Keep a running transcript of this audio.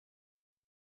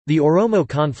The Oromo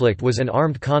conflict was an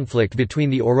armed conflict between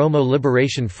the Oromo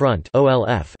Liberation Front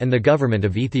and the government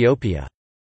of Ethiopia.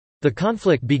 The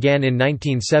conflict began in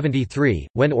 1973,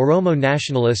 when Oromo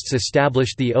nationalists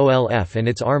established the OLF and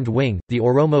its armed wing, the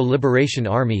Oromo Liberation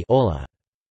Army (OLA).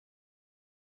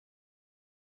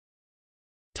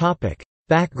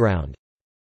 Background.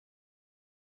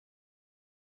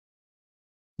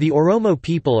 The Oromo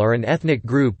people are an ethnic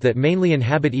group that mainly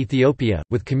inhabit Ethiopia,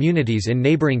 with communities in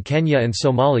neighboring Kenya and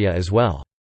Somalia as well.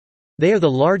 They are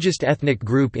the largest ethnic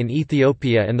group in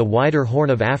Ethiopia and the wider Horn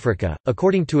of Africa.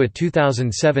 According to a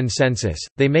 2007 census,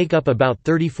 they make up about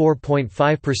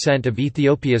 34.5% of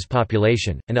Ethiopia's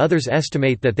population, and others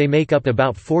estimate that they make up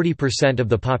about 40% of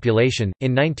the population.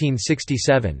 In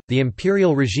 1967, the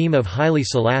imperial regime of Haile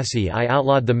Selassie I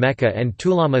outlawed the Mecca and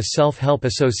Tulama Self-Help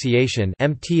Association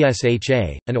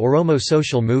 (MTSHA), an Oromo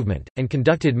social movement, and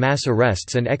conducted mass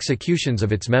arrests and executions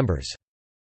of its members.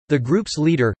 The group's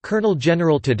leader, Colonel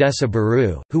General Tadessa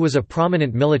Barrow, who was a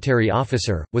prominent military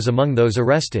officer, was among those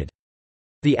arrested.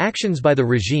 The actions by the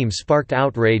regime sparked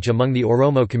outrage among the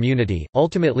Oromo community,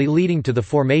 ultimately leading to the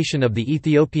formation of the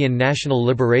Ethiopian National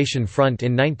Liberation Front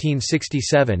in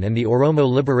 1967 and the Oromo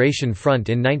Liberation Front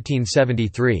in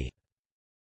 1973.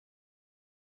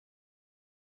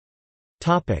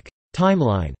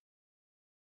 Timeline.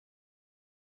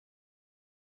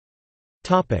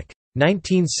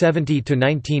 1970 to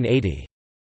 1980.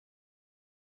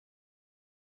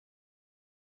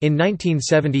 In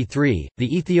 1973,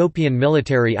 the Ethiopian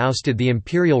military ousted the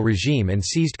imperial regime and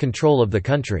seized control of the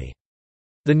country.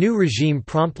 The new regime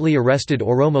promptly arrested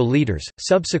Oromo leaders.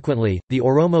 Subsequently, the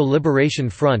Oromo Liberation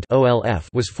Front (OLF)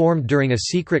 was formed during a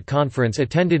secret conference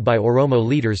attended by Oromo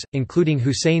leaders, including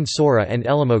Hussein Sora and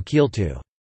Oromo Kiltu.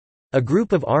 A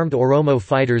group of armed Oromo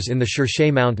fighters in the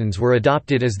Shirshey Mountains were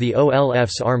adopted as the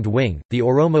OLF's armed wing, the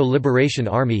Oromo Liberation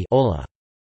Army (OLA).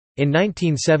 In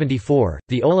 1974,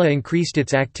 the OLA increased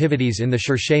its activities in the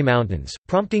Shirshey Mountains,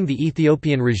 prompting the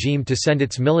Ethiopian regime to send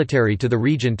its military to the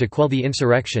region to quell the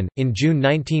insurrection. In June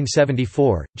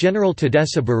 1974, General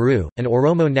Tadessa Barrow, an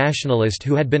Oromo nationalist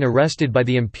who had been arrested by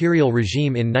the imperial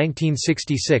regime in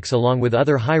 1966 along with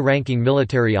other high-ranking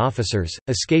military officers,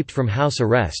 escaped from house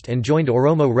arrest and joined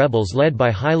Oromo rebels led by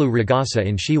Haile Rigasa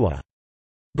in Shiwa.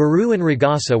 Barrow and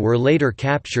Rigasa were later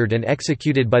captured and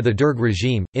executed by the Derg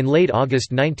regime. In late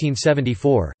August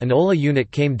 1974, an OLA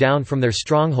unit came down from their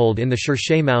stronghold in the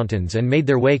Shirshey Mountains and made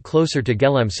their way closer to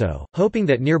Gelemso, hoping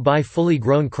that nearby fully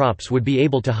grown crops would be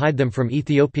able to hide them from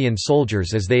Ethiopian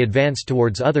soldiers as they advanced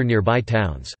towards other nearby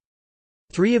towns.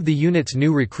 3 of the unit's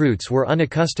new recruits were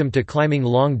unaccustomed to climbing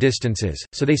long distances,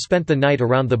 so they spent the night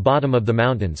around the bottom of the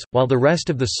mountains, while the rest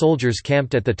of the soldiers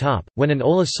camped at the top. When an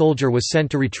OLA soldier was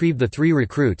sent to retrieve the 3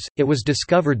 recruits, it was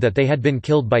discovered that they had been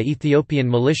killed by Ethiopian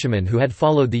militiamen who had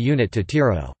followed the unit to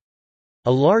Tiro.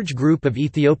 A large group of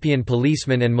Ethiopian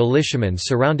policemen and militiamen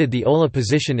surrounded the OLA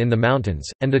position in the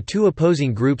mountains, and the 2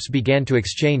 opposing groups began to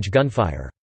exchange gunfire.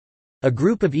 A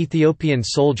group of Ethiopian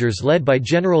soldiers led by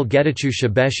General Getachew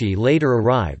Shebeshi later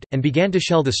arrived, and began to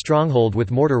shell the stronghold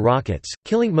with mortar rockets,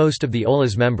 killing most of the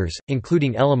OLA's members,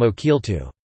 including Oromo Kiltu.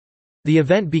 The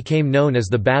event became known as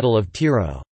the Battle of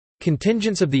Tiro.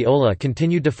 Contingents of the OLA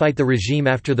continued to fight the regime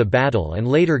after the battle and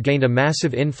later gained a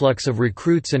massive influx of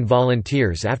recruits and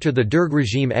volunteers after the Derg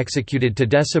regime executed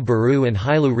Tadessa Barrow and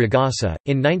Haile Rigasa.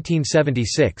 In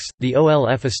 1976, the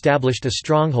OLF established a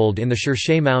stronghold in the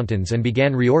Shirshey Mountains and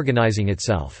began reorganizing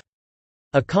itself.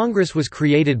 A congress was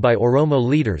created by Oromo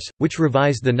leaders, which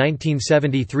revised the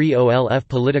 1973 OLF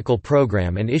political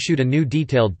program and issued a new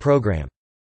detailed program.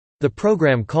 The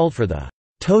program called for the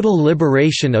total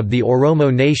liberation of the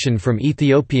Oromo nation from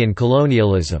Ethiopian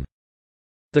colonialism.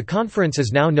 The conference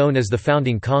is now known as the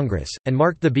Founding Congress, and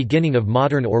marked the beginning of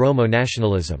modern Oromo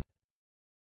nationalism.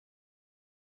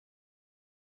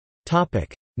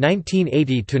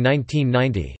 1980 to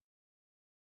 1990.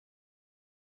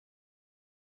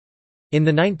 In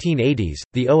the 1980s,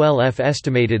 the OLF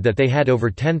estimated that they had over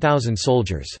 10,000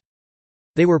 soldiers.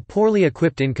 They were poorly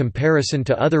equipped in comparison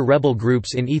to other rebel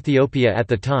groups in Ethiopia at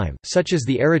the time, such as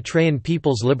the Eritrean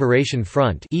People's Liberation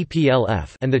Front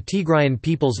 (EPLF) and the Tigrayan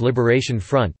People's Liberation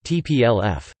Front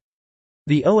 (TPLF).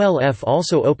 The OLF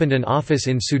also opened an office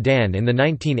in Sudan in the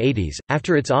 1980s,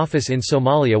 after its office in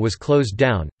Somalia was closed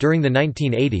down. During the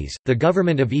 1980s, the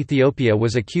government of Ethiopia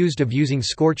was accused of using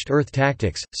scorched earth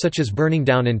tactics, such as burning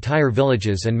down entire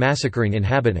villages and massacring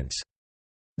inhabitants.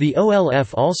 The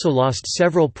OLF also lost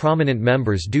several prominent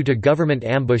members due to government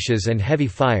ambushes and heavy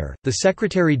fire. The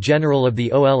Secretary General of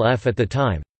the OLF at the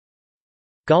time,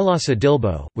 Galasa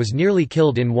Dilbo, was nearly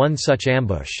killed in one such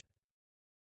ambush.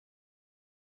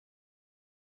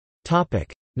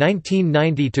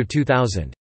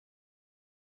 1990–2000.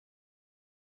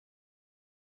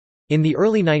 In the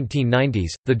early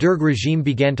 1990s, the Derg regime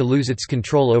began to lose its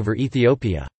control over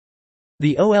Ethiopia.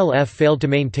 The OLF failed to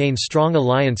maintain strong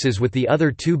alliances with the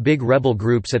other two big rebel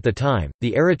groups at the time,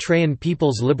 the Eritrean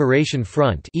People's Liberation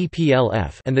Front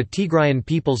 (EPLF) and the Tigrayan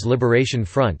People's Liberation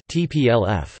Front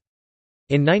 (TPLF).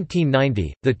 In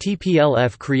 1990, the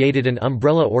TPLF created an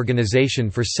umbrella organization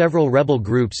for several rebel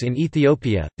groups in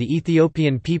Ethiopia, the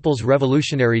Ethiopian People's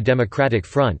Revolutionary Democratic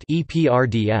Front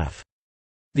 (EPRDF).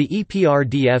 The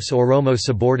EPRDF's Oromo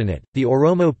subordinate, the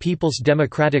Oromo People's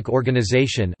Democratic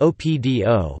Organization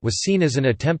 (OPDO), was seen as an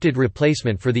attempted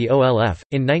replacement for the OLF.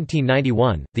 In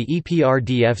 1991, the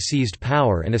EPRDF seized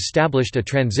power and established a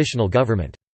transitional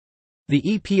government. The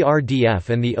EPRDF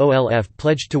and the OLF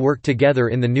pledged to work together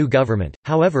in the new government,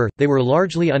 however, they were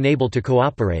largely unable to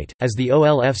cooperate, as the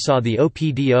OLF saw the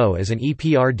OPDO as an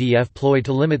EPRDF ploy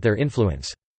to limit their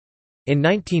influence. In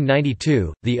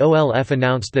 1992, the OLF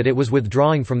announced that it was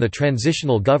withdrawing from the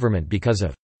transitional government because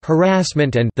of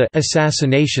harassment and the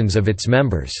assassinations of its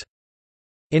members.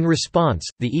 In response,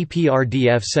 the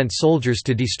EPRDF sent soldiers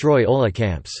to destroy OLA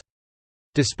camps.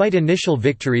 Despite initial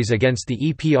victories against the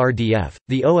EPRDF,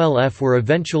 the OLF were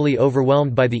eventually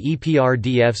overwhelmed by the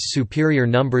EPRDF's superior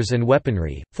numbers and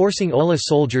weaponry, forcing OLA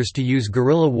soldiers to use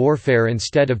guerrilla warfare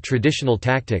instead of traditional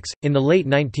tactics. In the late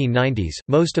 1990s,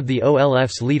 most of the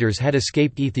OLF's leaders had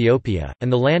escaped Ethiopia, and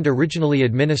the land originally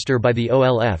administered by the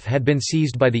OLF had been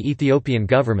seized by the Ethiopian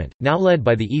government, now led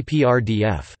by the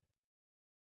EPRDF.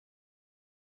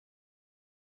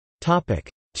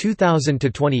 2000 to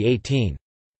 2018.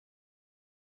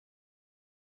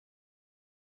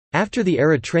 After the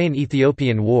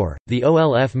Eritrean–Ethiopian War, the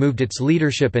OLF moved its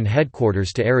leadership and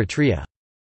headquarters to Eritrea.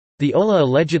 The OLA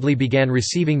allegedly began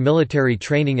receiving military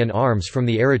training and arms from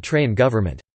the Eritrean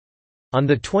government. On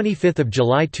 25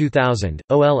 July 2000,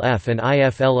 OLF and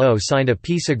IFLO signed a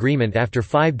peace agreement after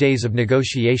 5 days of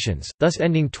negotiations, thus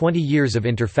ending 20 years of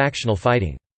interfactional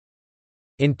fighting.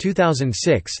 In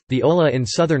 2006, the OLA in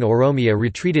southern Oromia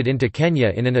retreated into Kenya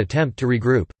in an attempt to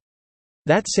regroup.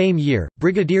 That same year,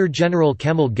 Brigadier General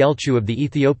Kemal Gelchu of the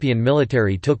Ethiopian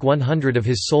military took 100 of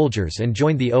his soldiers and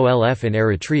joined the OLF in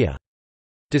Eritrea.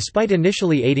 Despite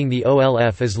initially aiding the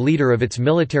OLF as leader of its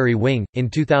military wing, in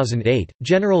 2008,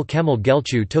 General Kemal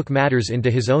Gelchu took matters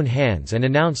into his own hands and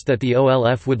announced that the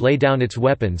OLF would lay down its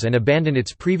weapons and abandon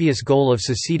its previous goal of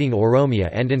seceding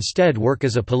Oromia and instead work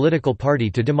as a political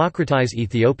party to democratize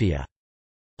Ethiopia.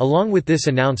 Along with this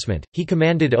announcement, he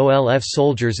commanded OLF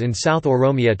soldiers in South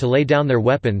Oromia to lay down their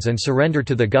weapons and surrender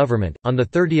to the government. On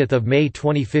 30 May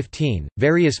 2015,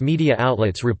 various media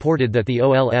outlets reported that the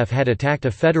OLF had attacked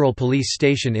a federal police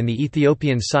station in the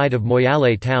Ethiopian side of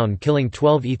Moyale town, killing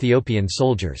 12 Ethiopian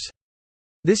soldiers.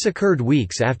 This occurred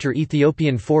weeks after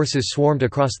Ethiopian forces swarmed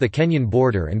across the Kenyan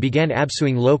border and began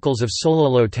absuing locals of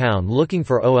Sololo town looking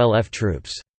for OLF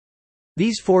troops.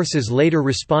 These forces later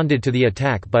responded to the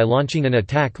attack by launching an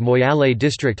attack Moyale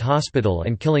District Hospital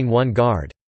and killing one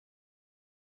guard.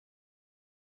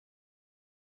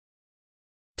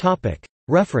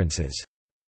 References